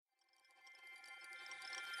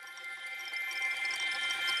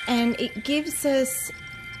and it gives us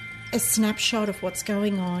a snapshot of what's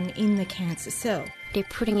going on in the cancer cell. They're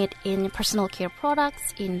putting it in personal care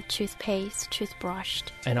products, in toothpaste, toothbrush.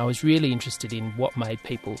 And I was really interested in what made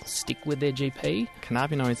people stick with their GP.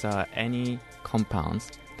 Cannabinoids are any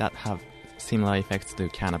compounds that have similar effects to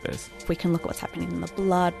cannabis. We can look at what's happening in the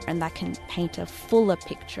blood, and that can paint a fuller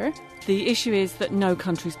picture. The issue is that no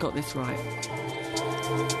country's got this right.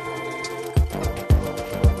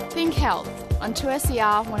 Think Health on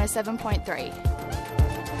 2SER 107.3.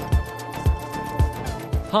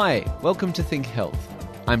 Hi, welcome to Think Health.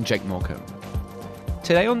 I'm Jake Morcom.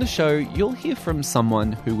 Today on the show, you'll hear from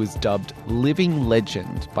someone who was dubbed Living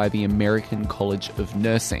Legend by the American College of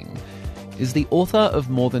Nursing, is the author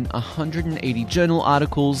of more than 180 journal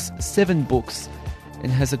articles, 7 books,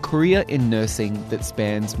 and has a career in nursing that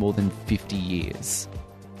spans more than 50 years.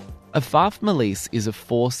 Afaf Meleis is a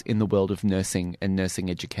force in the world of nursing and nursing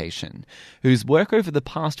education, whose work over the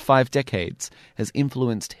past 5 decades has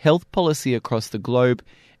influenced health policy across the globe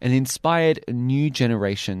and inspired a new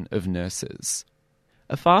generation of nurses.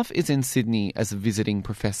 Afaf is in Sydney as a visiting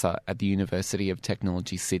professor at the University of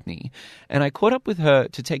Technology, Sydney, and I caught up with her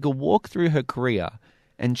to take a walk through her career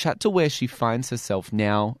and chat to where she finds herself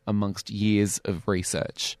now amongst years of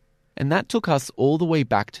research. And that took us all the way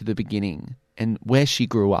back to the beginning and where she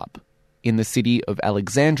grew up, in the city of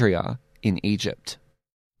Alexandria in Egypt.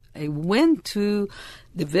 I went to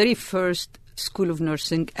the very first School of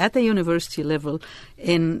Nursing at the university level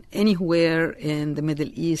in anywhere in the Middle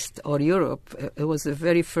East or Europe. It was the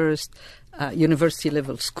very first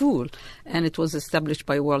university-level school, and it was established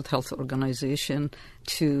by World Health Organization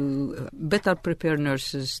to better prepare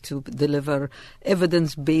nurses to deliver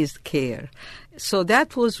evidence-based care. So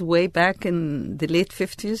that was way back in the late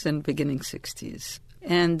 50s and beginning 60s.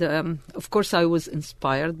 And, of course, I was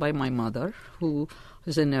inspired by my mother, who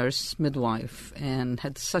was a nurse midwife and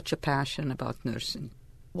had such a passion about nursing.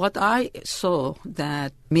 What I saw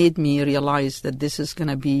that made me realize that this is going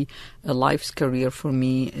to be a life's career for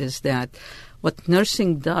me is that what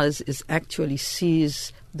nursing does is actually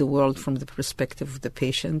sees the world from the perspective of the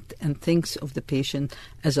patient and thinks of the patient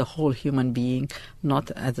as a whole human being, not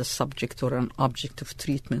as a subject or an object of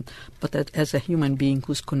treatment, but as a human being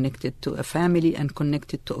who's connected to a family and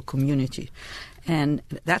connected to a community. And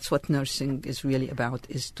that's what nursing is really about,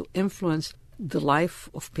 is to influence the life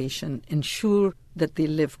of patient, ensure that they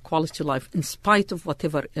live quality life in spite of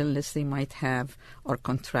whatever illness they might have or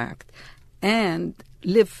contract, and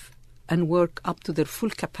live and work up to their full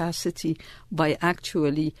capacity by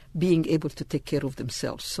actually being able to take care of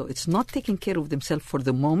themselves. So it's not taking care of themselves for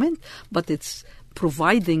the moment, but it's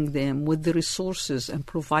providing them with the resources and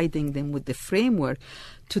providing them with the framework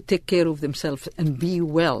to take care of themselves and be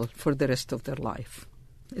well for the rest of their life.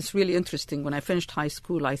 It's really interesting. When I finished high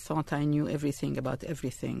school, I thought I knew everything about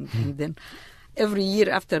everything. And then every year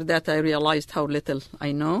after that, I realized how little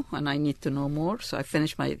I know and I need to know more. So I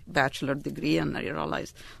finished my bachelor degree and I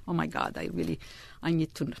realized, oh my God, I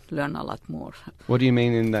need to learn a lot more. What do you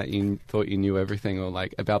mean in that you thought you knew everything, or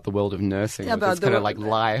like about the world of nursing? It's kind of like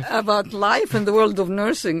life. About life and the world of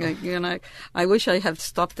nursing. I wish I had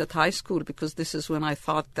stopped at high school, because this is when I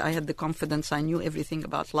thought I had the confidence I knew everything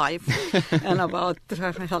about life and about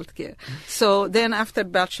healthcare. So then after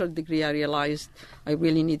bachelor degree, I realized I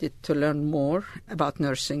really needed to learn more about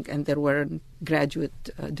nursing, and there were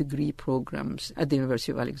graduate degree programs at the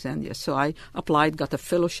University of Alexandria. So I applied, got a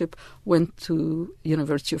fellowship, went to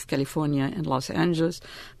University of California in Los Angeles,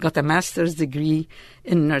 got a master's degree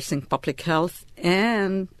in nursing public health,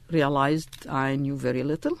 and realized I knew very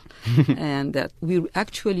little and that we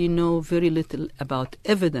actually know very little about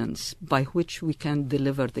evidence by which we can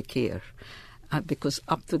deliver the care. Because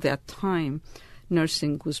up to that time,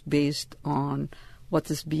 nursing was based on what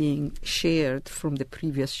is being shared from the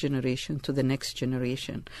previous generation to the next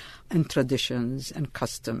generation, and traditions and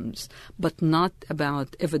customs, but not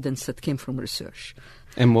about evidence that came from research.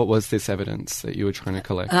 And what was this evidence that you were trying to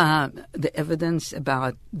collect? The evidence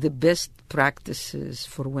about the best practices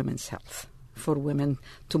for women's health, for women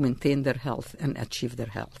to maintain their health and achieve their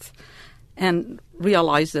health. And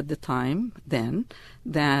realized at the time then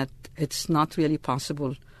that it's not really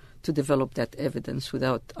possible to develop that evidence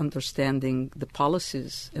without understanding the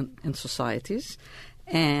policies in societies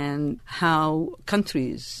and how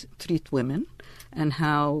countries treat women and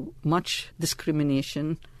how much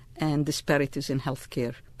discrimination and disparities in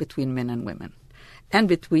healthcare between men and women and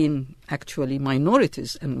between actually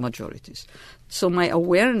minorities and majorities. So my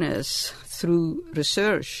awareness through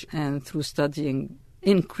research and through studying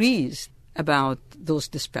increased about those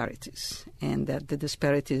disparities, and that the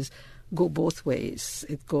disparities go both ways.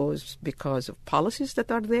 It goes because of policies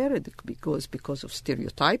that are there. It goes because of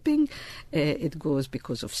stereotyping. It goes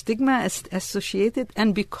because of stigma associated,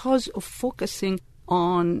 and because of focusing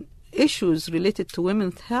on issues related to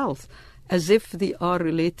women's health as if they are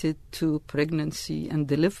related to pregnancy and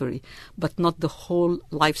delivery, but not the whole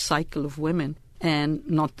life cycle of women and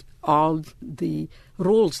not all the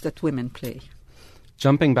roles that women play.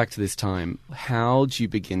 Jumping back to this time, how do you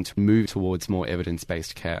begin to move towards more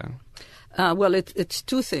evidence-based care? Well, it's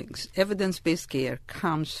two things. Evidence-based care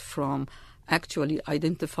comes from actually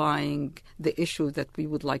identifying the issue that we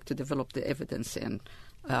would like to develop the evidence in,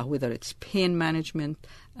 whether it's pain management,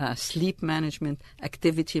 sleep management,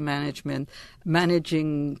 activity management,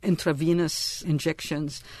 managing intravenous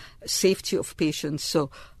injections, safety of patients. So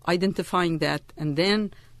identifying that and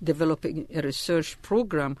then developing a research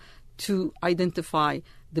program to identify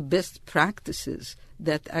the best practices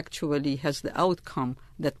that actually has the outcome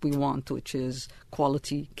that we want, which is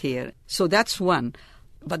quality care. So that's one.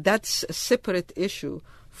 But that's a separate issue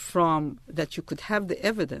from that you could have the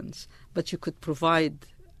evidence, but you could provide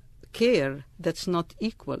care that's not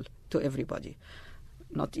equal to everybody.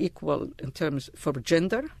 Not equal in terms for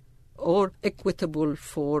gender, or equitable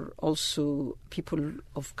for also people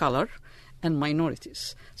of color and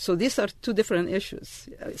minorities. So these are two different issues.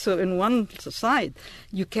 So in one side,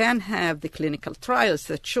 you can have the clinical trials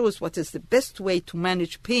that shows what is the best way to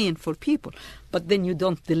manage pain for people, but then you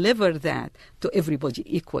don't deliver that to everybody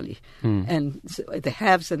equally. And so the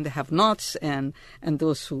haves and the have-nots and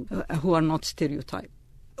those who are not stereotyped.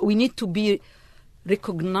 We need to be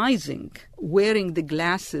recognizing, wearing the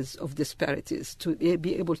glasses of disparities to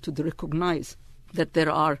be able to recognize that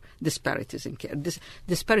there are disparities in care.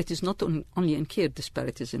 Disparities not only in care,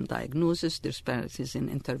 disparities in diagnosis, disparities in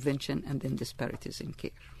intervention, and then disparities in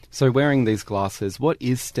care. So wearing these glasses, what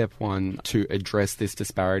is step one to address this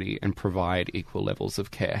disparity and provide equal levels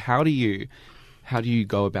of care? How do you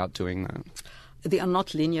go about doing that? They are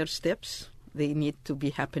not linear steps. They need to be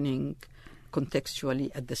happening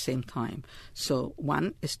contextually at the same time. So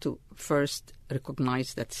one is to first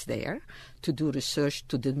recognize that's there, to do research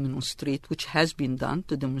to demonstrate, which has been done,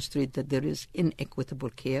 to demonstrate that there is inequitable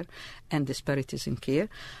care and disparities in care,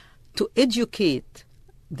 to educate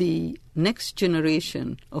the next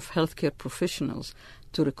generation of healthcare professionals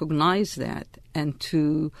to recognize that and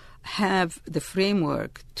to have the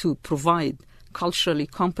framework to provide culturally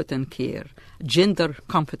competent care, gender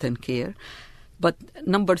competent care. But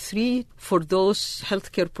number three, for those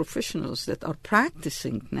healthcare professionals that are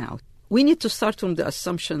practicing now, we need to start from the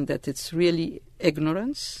assumption that it's really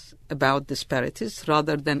ignorance about disparities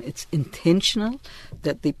rather than it's intentional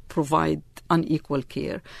that they provide unequal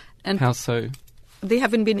care. And how so? They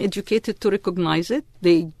haven't been educated to recognize it.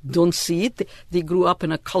 They don't see it. They grew up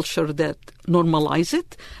in a culture that normalizes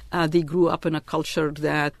it. They grew up in a culture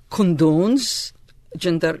that condones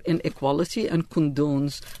gender inequality and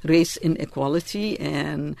condones race inequality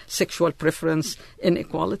and sexual preference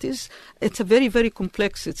inequalities. It's a very, very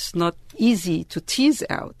complex. It's not easy to tease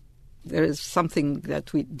out. There is something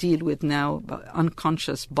that we deal with now,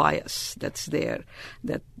 unconscious bias that's there,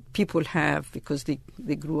 that people have because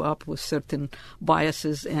they grew up with certain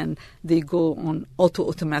biases and they go on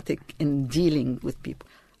automatic in dealing with people.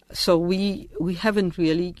 So we haven't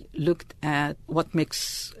really looked at what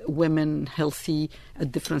makes women healthy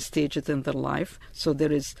at different stages in their life. So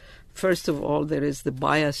there is, first of all, there is the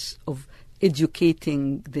bias of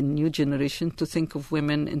educating the new generation to think of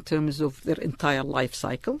women in terms of their entire life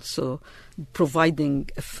cycle. So providing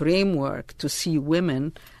a framework to see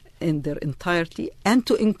women in their entirety and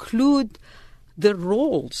to include their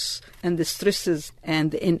roles and the stresses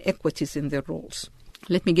and the inequities in their roles.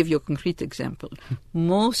 Let me give you a concrete example.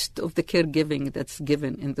 Most of the caregiving that's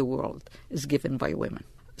given in the world is given by women.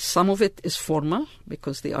 Some of it is formal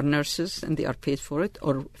because they are nurses and they are paid for it,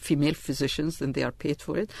 or female physicians and they are paid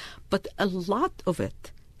for it. But a lot of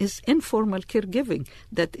it is informal caregiving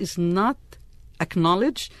that is not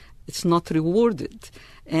acknowledged, it's not rewarded.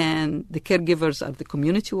 And the caregivers are the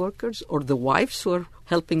community workers or the wives who are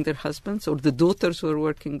helping their husbands or the daughters who are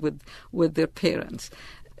working with their parents.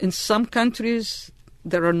 In some countries,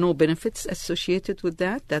 there are no benefits associated with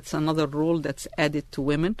that. That's another role that's added to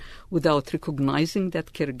women without recognizing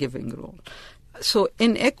that caregiving role. So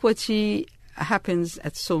inequity happens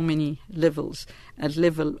at so many levels, at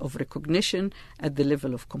level of recognition, at the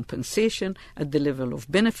level of compensation, at the level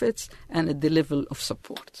of benefits, and at the level of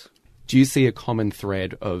support. Do you see a common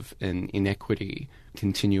thread of an inequity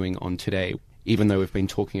continuing on today, even though we've been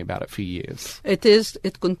talking about it for years?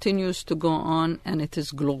 It continues to go on, and it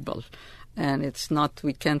is global. And it's not,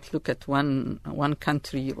 we can't look at one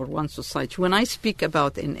country or one society. When I speak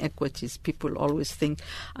about inequities, people always think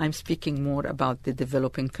I'm speaking more about the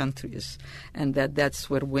developing countries, and that's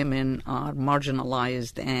where women are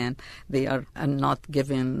marginalized and they are not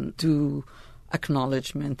given due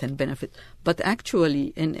acknowledgement and benefit. But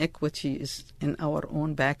actually, inequity is in our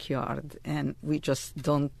own backyard, and we just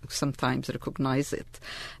don't sometimes recognize it.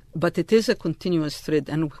 But it is a continuous thread.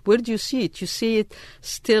 And where do you see it? You see it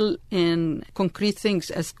still in concrete things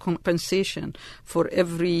as compensation for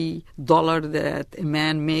every dollar that a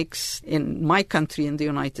man makes in my country, in the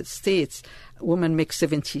United States. Women make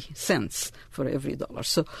 70 cents for every dollar.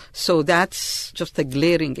 So that's just a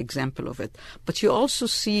glaring example of it. But you also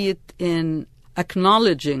see it in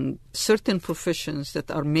acknowledging certain professions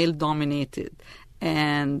that are male-dominated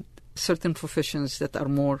and certain professions that are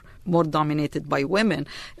more dominated by women.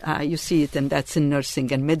 You see it, and that's in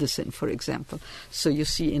nursing and medicine, for example. So you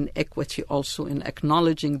see inequity also in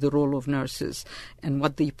acknowledging the role of nurses and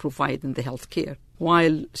what they provide in the healthcare.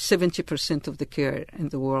 While 70% of the care in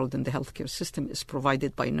the world in the healthcare system is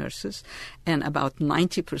provided by nurses, and about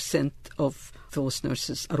 90% of those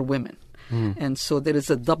nurses are women. And so there is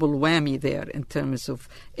a double whammy there in terms of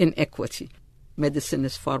inequity. Medicine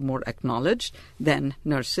is far more acknowledged than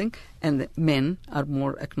nursing, and men are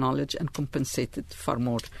more acknowledged and compensated far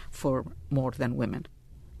more for more than women.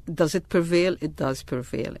 Does it prevail? It does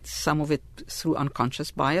prevail. Some of it through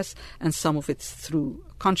unconscious bias, and some of it through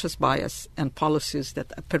conscious bias and policies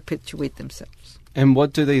that perpetuate themselves. And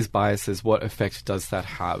what do these biases, what effect does that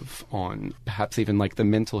have on perhaps even like the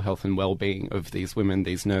mental health and well-being of these women,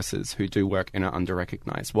 these nurses who do work and are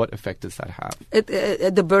under-recognized? What effect does that have?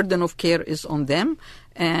 The burden of care is on them,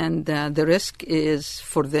 and the risk is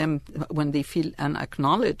for them when they feel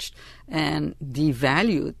unacknowledged and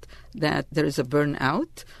devalued, that there is a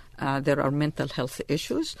burnout. There are mental health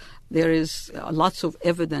issues. There is lots of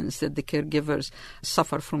evidence that the caregivers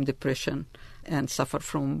suffer from depression and suffer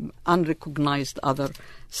from unrecognized other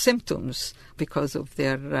symptoms because of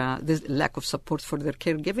their this lack of support for their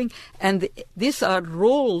caregiving. And these are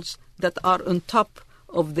roles that are on top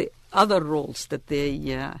of the other roles that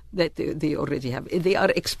they already have. They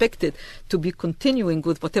are expected to be continuing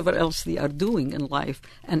with whatever else they are doing in life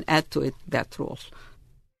and add to it that role.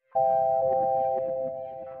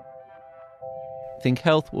 Think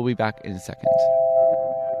Health will be back in a second.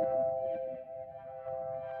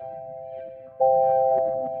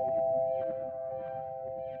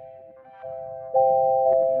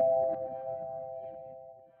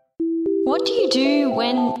 What do you do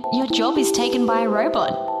when your job is taken by a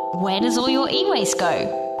robot? Where does all your e-waste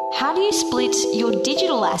go? How do you split your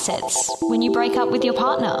digital assets when you break up with your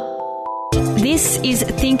partner? This is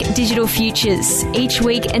Think Digital Futures. Each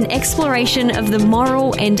week, an exploration of the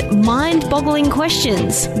moral and mind-boggling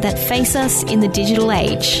questions that face us in the digital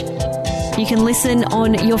age. You can listen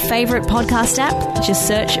on your favourite podcast app. Just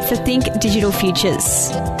search for Think Digital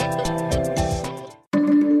Futures.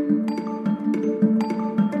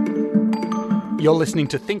 You're listening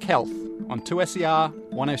to Think Health on 2SER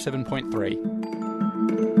 107.3.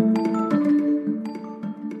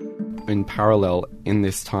 In parallel in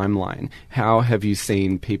this timeline, how have you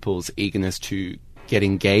seen people's eagerness to get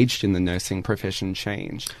engaged in the nursing profession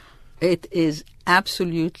change? It is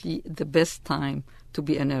absolutely the best time to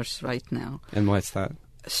be a nurse right now. And why is that?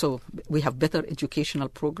 So we have better educational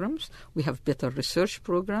programs, we have better research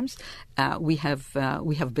programs, we have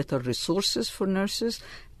better resources for nurses,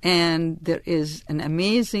 and there is an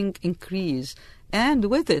amazing increase. And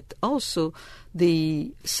with it, also,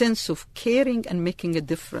 the sense of caring and making a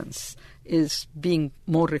difference is being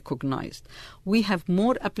more recognized. We have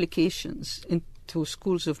more applications into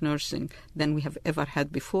schools of nursing than we have ever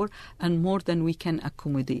had before, and more than we can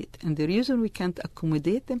accommodate. And the reason we can't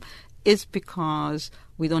accommodate them is because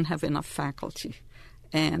we don't have enough faculty.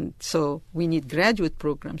 And so we need graduate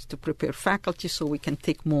programs to prepare faculty so we can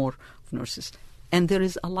take more of nurses. And there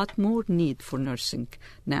is a lot more need for nursing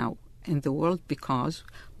now in the world because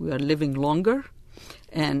we are living longer.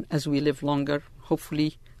 And as we live longer,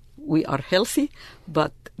 hopefully we are healthy.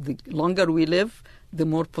 But the longer we live, the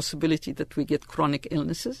more possibility that we get chronic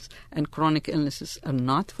illnesses. And chronic illnesses are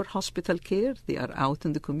not for hospital care. They are out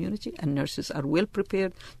in the community. And nurses are well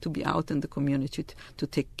prepared to be out in the community to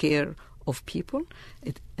take care of people.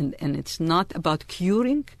 And it's not about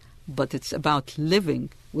curing, but it's about living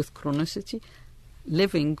with chronicity,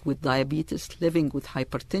 living with diabetes, living with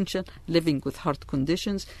hypertension, living with heart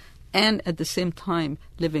conditions, and at the same time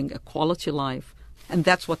living a quality life. And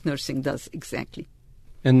that's what nursing does exactly.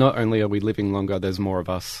 And not only are we living longer, there's more of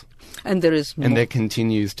us. And there is more. And there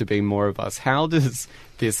continues to be more of us. How does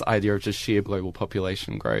this idea of just sheer global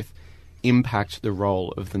population growth impact the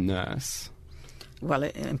role of the nurse? Well,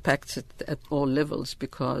 it impacts it at all levels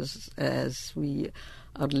because as we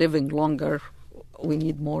are living longer, we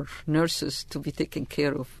need more nurses to be taking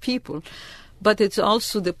care of people. But it's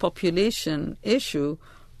also the population issue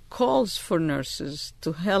calls for nurses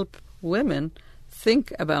to help women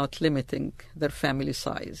think about limiting their family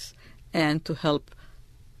size and to help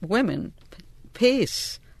women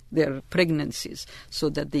pace their pregnancies so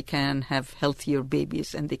that they can have healthier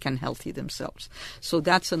babies and they can healthy themselves. So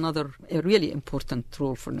that's another really important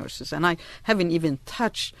role for nurses. And I haven't even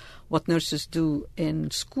touched what nurses do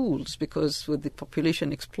in schools, because with the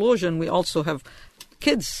population explosion, we also have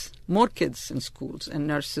more kids in schools, and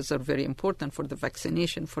nurses are very important for the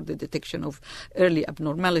vaccination, for the detection of early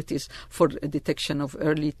abnormalities, for the detection of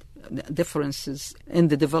early differences in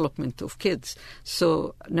the development of kids.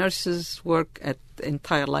 So nurses work at the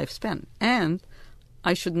entire lifespan. And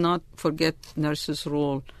I should not forget nurses'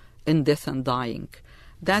 role in death and dying.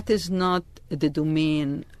 That is not the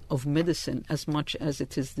domain of medicine as much as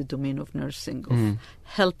it is the domain of nursing, of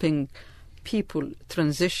helping people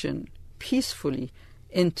transition peacefully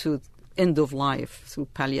into end of life through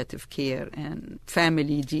palliative care and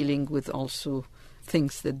family dealing with also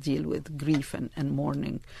things that deal with grief and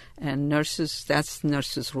mourning. And nurses, that's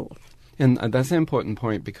nurses' role. And that's an important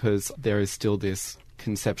point, because there is still this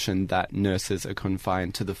conception that nurses are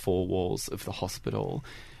confined to the four walls of the hospital.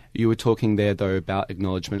 You were talking there, though, about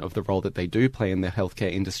acknowledgement of the role that they do play in the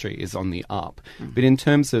healthcare industry is on the up. But in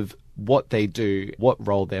terms of what they do, what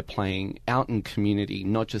role they're playing out in community,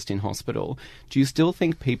 not just in hospital, do you still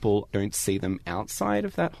think people don't see them outside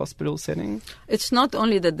of that hospital setting? It's not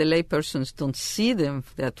only that the laypersons don't see them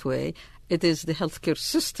that way, it is the healthcare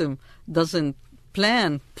system doesn't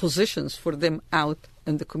plan positions for them out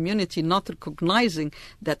in the community, not recognizing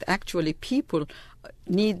that actually people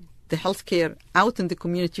need the healthcare out in the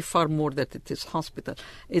community far more than it is hospital.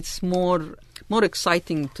 It's more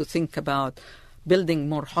exciting to think about building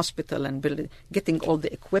more hospital and getting all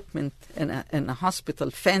the equipment in a hospital,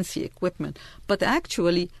 fancy equipment. But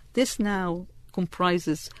actually, this now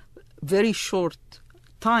comprises very short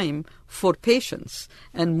time for patients,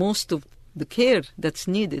 and most of the care that's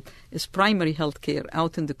needed is primary health care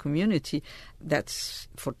out in the community. That's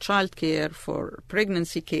for child care, for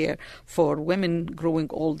pregnancy care, for women growing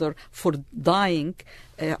older, for dying,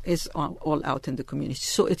 is all out in the community.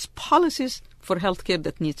 So it's policies for healthcare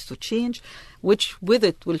that needs to change, which with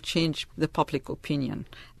it will change the public opinion.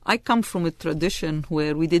 I come from a tradition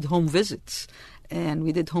where we did home visits, and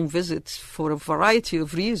we did home visits for a variety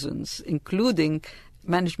of reasons, including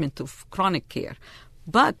management of chronic care.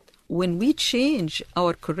 But when we change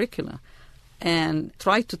our curricula and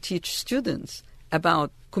try to teach students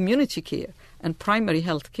about community care and primary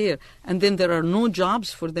health care, and then there are no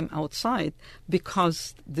jobs for them outside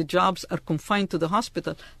because the jobs are confined to the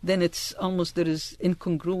hospital, then it's almost there is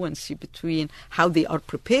incongruency between how they are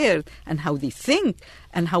prepared and how they think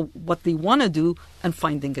and what they want to do and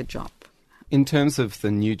finding a job. In terms of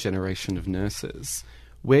the new generation of nurses,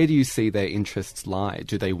 where do you see their interests lie?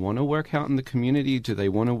 Do they want to work out in the community? Do they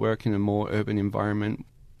want to work in a more urban environment?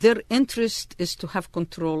 Their interest is to have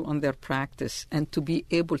control on their practice and to be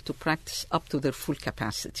able to practice up to their full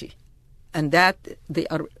capacity. And that they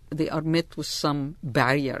are met with some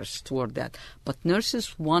barriers toward that. But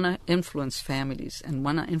nurses want to influence families and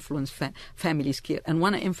want to influence families' care and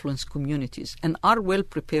want to influence communities and are well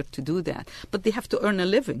prepared to do that. But they have to earn a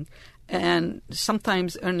living. And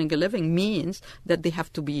sometimes earning a living means that they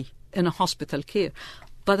have to be in a hospital care.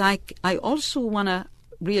 But I also want to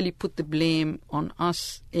really put the blame on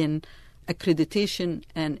us in accreditation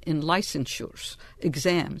and in licensures,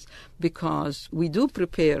 exams, because we do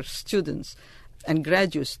prepare students and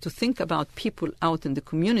graduates to think about people out in the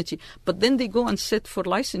community, but then they go and sit for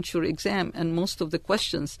licensure exam, and most of the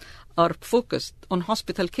questions are focused on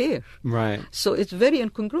hospital care. Right. So it's very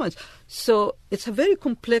incongruent. So it's a very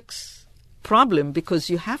complex problem because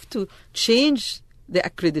you have to change the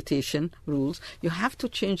accreditation rules, you have to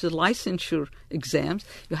change the licensure exams,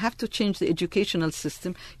 you have to change the educational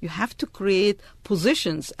system, you have to create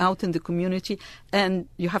positions out in the community, and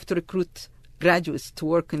you have to recruit graduates to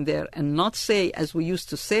work in there and not say, as we used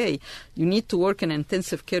to say, you need to work in an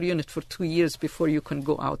intensive care unit for 2 years before you can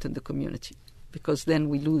go out in the community, because then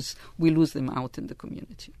we lose them out in the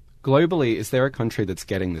community. Globally, is there a country that's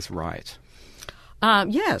getting this right?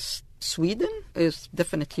 Yes. Sweden is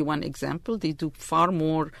definitely one example. They do far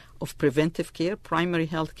more of preventive care, primary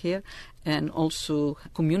health care, and also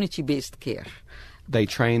community-based care. They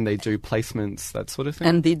train, they do placements, that sort of thing?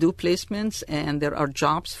 And they do placements, and there are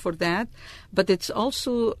jobs for that. But it's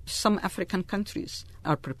also some African countries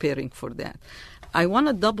are preparing for that. I want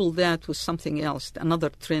to double that with something else,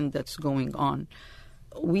 another trend that's going on.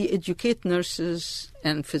 We educate nurses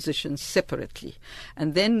and physicians separately,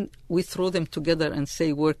 and then we throw them together and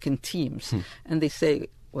say work in teams. And they say,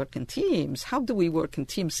 work in teams? How do we work in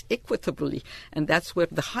teams equitably? And that's where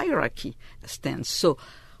the hierarchy stands. So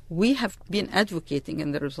we have been advocating,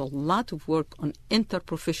 and there is a lot of work on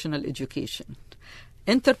interprofessional education.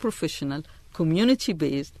 Interprofessional,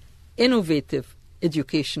 community-based, innovative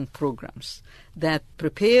education programs that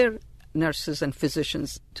prepare nurses and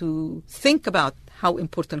physicians to think about how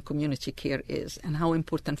important community care is and how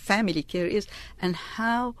important family care is and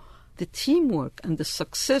how the teamwork and the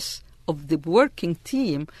success of the working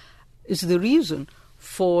team is the reason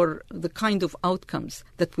for the kind of outcomes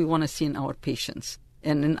that we want to see in our patients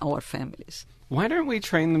and in our families. Why don't we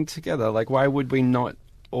train them together? Like, why would we not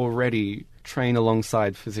already train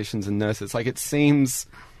alongside physicians and nurses? Like, it seems,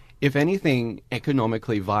 if anything,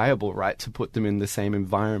 economically viable, right, to put them in the same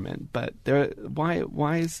environment. But why do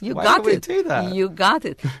we do that? You got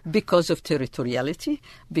it. Because of territoriality,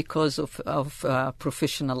 because of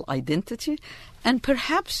professional identity, and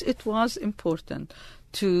perhaps it was important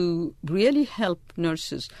to really help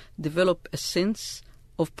nurses develop a sense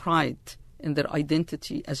of pride in their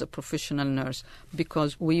identity as a professional nurse,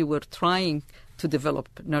 because we were trying to develop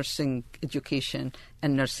nursing education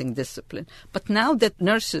and nursing discipline. But now that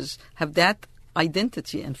nurses have that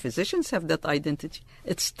identity and physicians have that identity,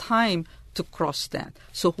 it's time to cross that.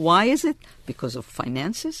 So why is it? Because of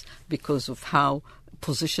finances, because of how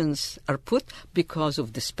positions are put, because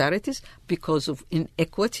of disparities, because of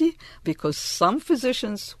inequity, because some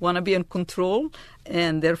physicians want to be in control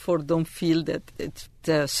and therefore don't feel that it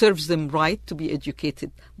serves them right to be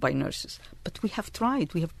educated by nurses. But we have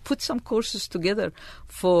tried. We have put some courses together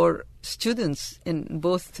for students in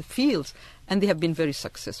both fields, and they have been very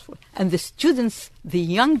successful. And the students, the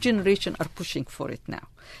young generation, are pushing for it now.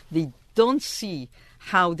 They don't see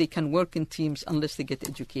how they can work in teams unless they get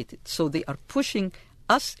educated. So they are pushing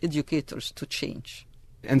us educators to change.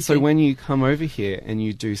 And so when you come over here and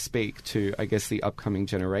you do speak to, I guess, the upcoming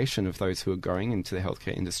generation of those who are going into the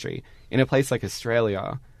healthcare industry, in a place like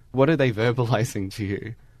Australia, what are they verbalizing to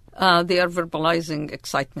you? They are verbalizing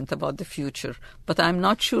excitement about the future, but I'm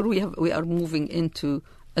not sure we are moving into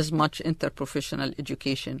as much interprofessional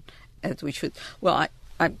education as we should. Well,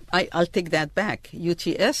 I'll take that back.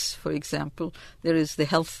 UTS, for example, there is the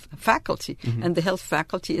health faculty, and the health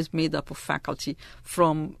faculty is made up of faculty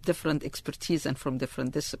from different expertise and from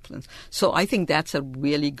different disciplines. So I think that's a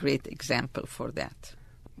really great example for that.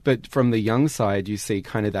 But from the young side, you see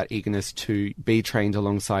kind of that eagerness to be trained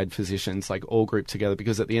alongside physicians, like all grouped together,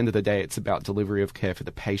 because at the end of the day, it's about delivery of care for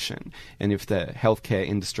the patient. And if the healthcare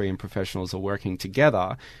industry and professionals are working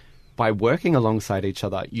together, by working alongside each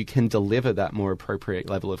other, you can deliver that more appropriate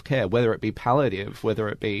level of care, whether it be palliative, whether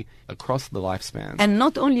it be across the lifespan. And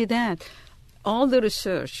not only that, all the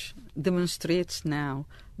research demonstrates now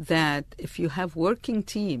that if you have working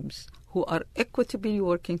teams who are equitably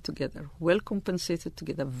working together, well compensated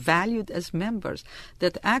together, valued as members,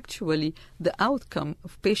 that actually the outcome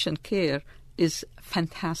of patient care is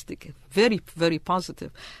fantastic, very, very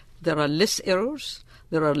positive. There are less errors,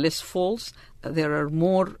 there are less falls, there are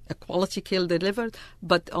more quality care delivered,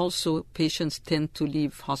 but also patients tend to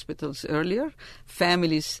leave hospitals earlier.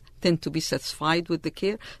 Families tend to be satisfied with the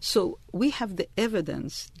care. So we have the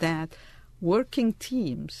evidence that working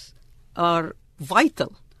teams are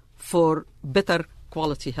vital for better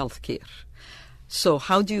quality health care. So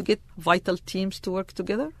how do you get vital teams to work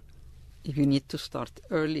together? You need to start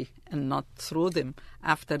early and not throw them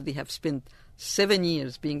after they have spent 7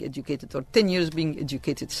 years being educated or 10 years being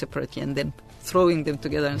educated separately, and then throwing them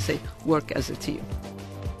together and say, work as a team.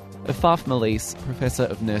 Afaf Meleis, Professor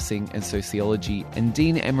of Nursing and Sociology and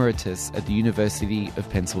Dean Emeritus at the University of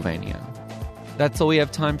Pennsylvania. That's all we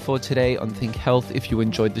have time for today on Think Health. If you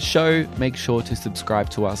enjoyed the show, make sure to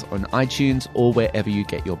subscribe to us on iTunes or wherever you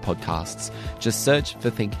get your podcasts. Just search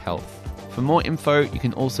for Think Health. For more info, you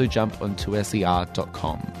can also jump on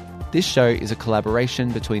 2ser.com. This show is a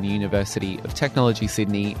collaboration between the University of Technology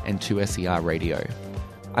Sydney and 2SER Radio.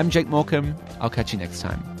 I'm Jake Morcom. I'll catch you next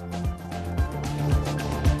time.